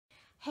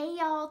Hey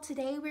y'all,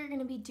 today we're going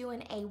to be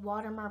doing a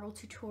water marble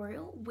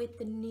tutorial with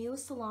the new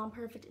Salon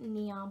Perfect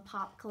Neon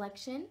Pop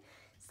collection.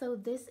 So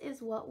this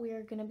is what we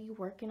are going to be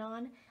working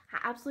on. I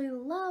absolutely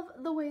love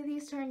the way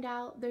these turned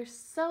out. They're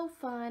so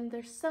fun,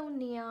 they're so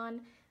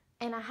neon,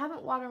 and I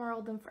haven't water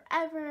marbled them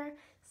forever,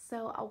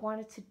 so I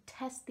wanted to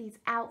test these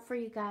out for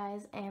you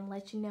guys and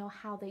let you know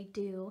how they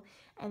do,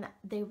 and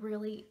they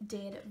really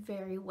did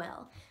very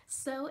well.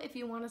 So if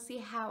you want to see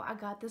how I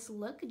got this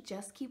look,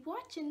 just keep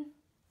watching.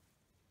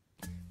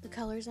 The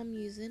colors I'm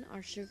using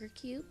are Sugar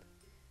Cube,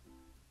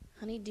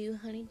 Honeydew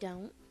Honey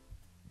Don't,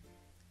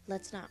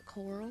 Let's Not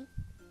Coral,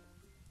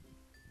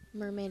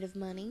 Mermaid of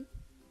Money,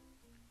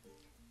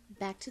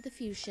 Back to the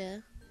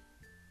Fuchsia,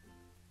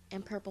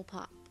 and Purple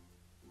Pop.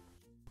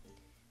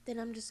 Then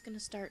I'm just going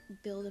to start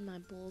building my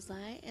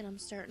bullseye, and I'm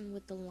starting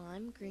with the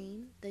lime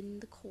green, then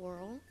the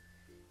coral,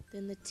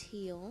 then the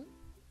teal,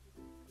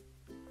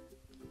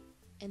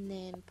 and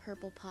then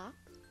Purple Pop,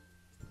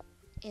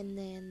 and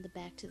then the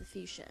Back to the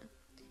Fuchsia.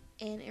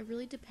 And it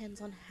really depends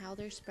on how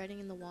they're spreading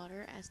in the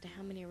water as to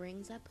how many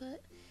rings I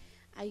put.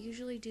 I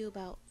usually do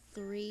about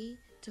 3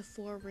 to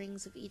 4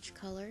 rings of each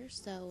color,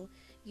 so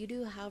you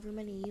do however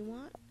many you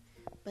want,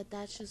 but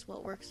that's just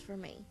what works for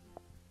me.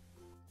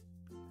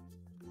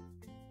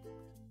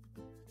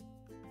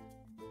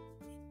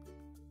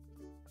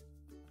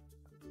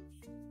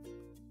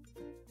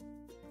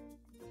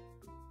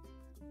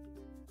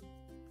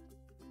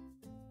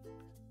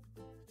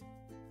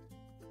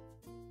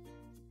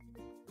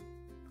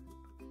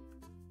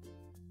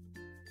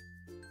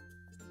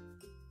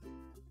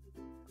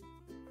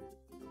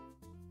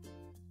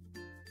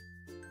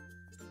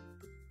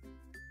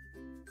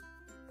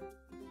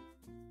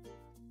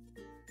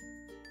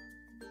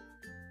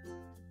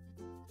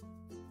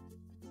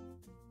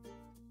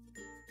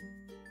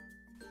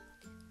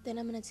 Then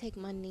I'm going to take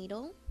my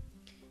needle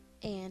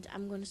and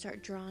I'm going to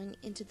start drawing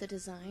into the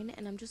design,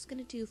 and I'm just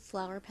going to do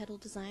flower petal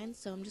designs,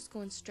 so I'm just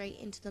going straight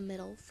into the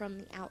middle from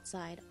the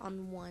outside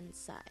on one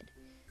side.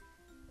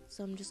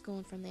 So I'm just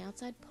going from the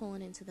outside,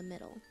 pulling into the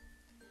middle,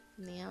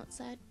 from the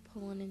outside,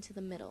 pulling into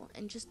the middle,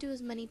 and just do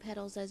as many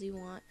petals as you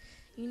want.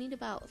 You need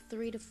about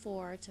 3 to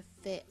 4 to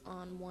fit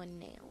on one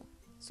nail.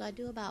 So I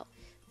do about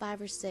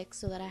 5 or 6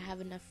 so that I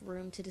have enough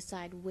room to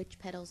decide which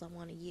petals I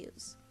want to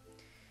use.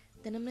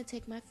 Then I'm going to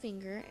take my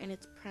finger, and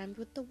it's primed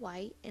with the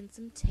white and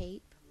some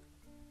tape,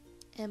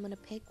 and I'm going to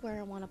pick where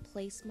I want to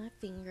place my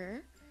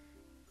finger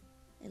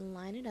and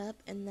line it up,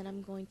 and then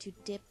I'm going to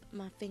dip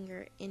my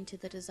finger into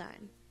the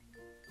design.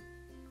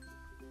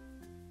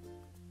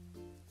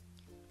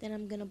 Then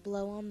I'm going to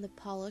blow on the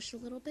polish a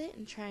little bit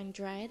and try and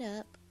dry it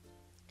up,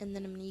 and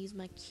then I'm going to use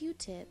my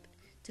Q-tip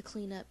to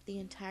clean up the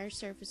entire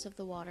surface of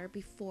the water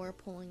before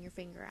pulling your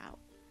finger out.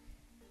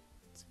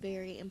 It's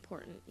very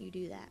important you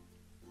do that.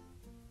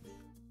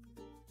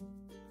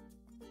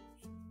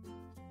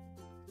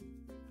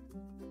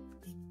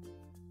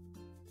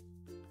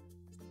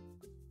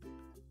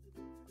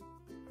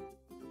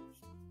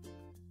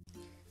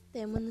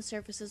 Then when the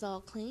surface is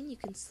all clean, you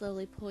can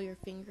slowly pull your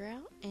finger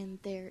out, and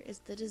there is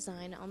the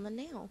design on the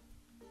nail.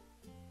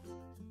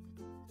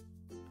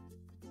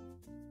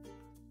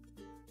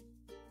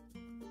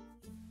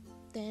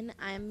 Then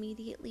I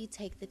immediately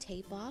take the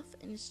tape off,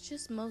 and it's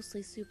just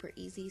mostly super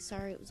easy.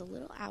 Sorry it was a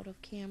little out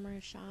of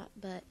camera shot,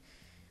 but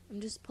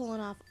I'm just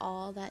pulling off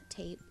all that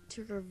tape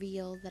to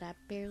reveal that I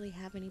barely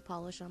have any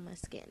polish on my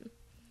skin.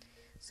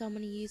 So I'm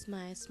going to use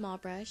my small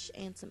brush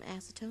and some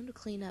acetone to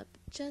clean up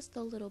just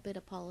a little bit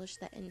of polish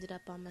that ended up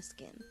on my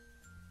skin.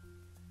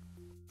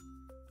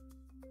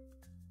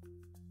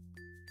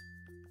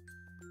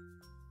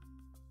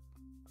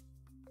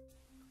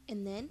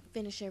 And then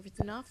finish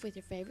everything off with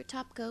your favorite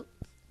top coat.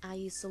 I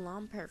use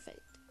Salon Perfect.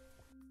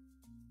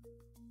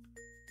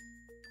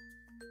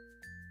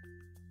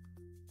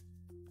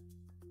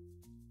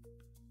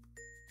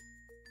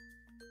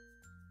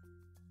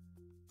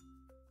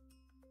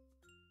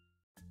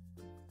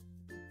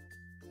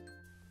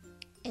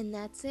 And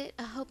that's it.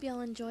 I hope y'all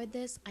enjoyed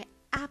this. I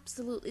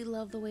absolutely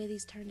love the way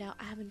these turned out.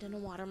 I haven't done a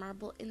water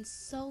marble in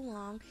so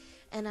long,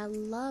 and I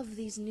love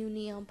these new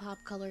neon pop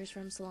colors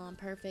from Salon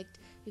Perfect.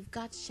 You've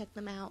got to check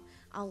them out.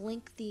 I'll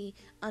link the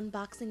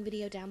unboxing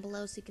video down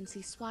below so you can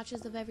see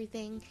swatches of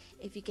everything.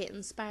 If you get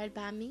inspired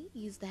by me,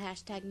 use the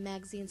hashtag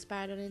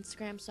MagazieInspired on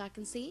Instagram so I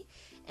can see.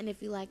 And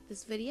if you like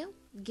this video,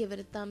 give it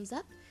a thumbs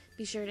up.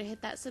 Be sure to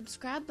hit that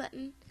subscribe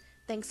button.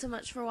 Thanks so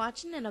much for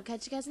watching, and I'll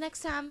catch you guys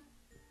next time.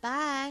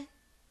 Bye!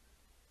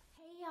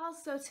 Y'all,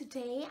 so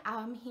today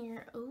I'm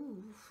here.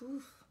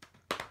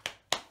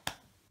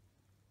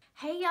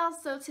 Hey y'all,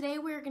 so today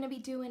we're gonna be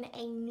doing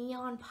a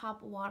neon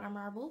pop water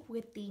marble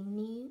with the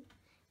new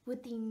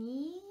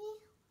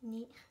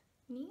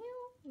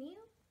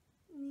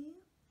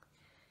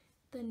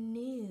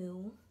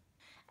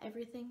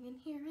everything in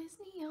here is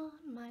neon.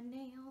 My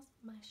nails,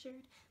 my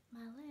shirt,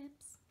 my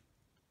lips.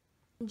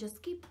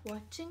 Just keep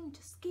watching,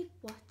 just keep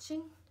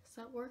watching. Does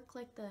that work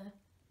like the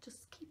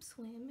just keep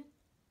swimming?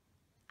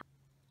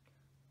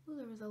 Ooh,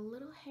 there was a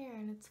little hair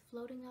and it's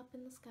floating up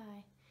in the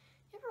sky.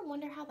 You ever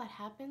wonder how that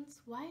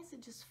happens? Why is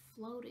it just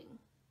floating?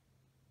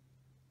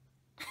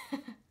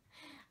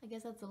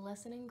 guess that's a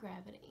lesson in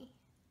gravity.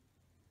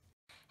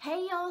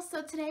 Hey y'all,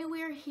 so today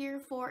we are here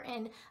for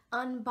an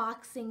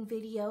unboxing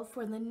video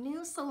for the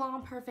new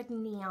Salon Perfect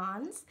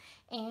Neons,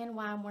 and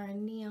why I'm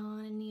wearing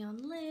neon and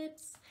neon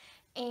lips.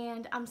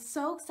 And I'm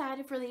so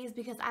excited for these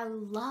because I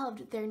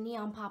loved their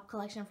Neon Pop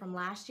collection from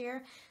last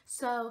year.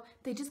 So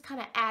they just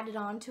kind of added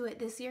on to it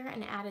this year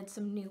and added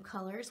some new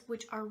colors,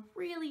 which are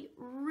really,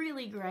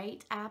 really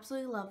great. I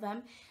absolutely love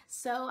them.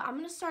 So I'm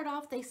going to start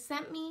off. They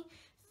sent me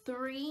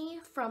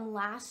 3 from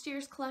last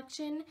year's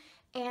collection,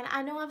 and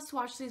I know I've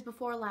swatched these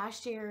before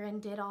last year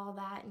and did all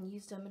that and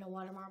used them in a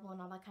water marble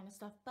and all that kind of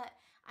stuff, but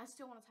I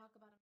still want to talk about them.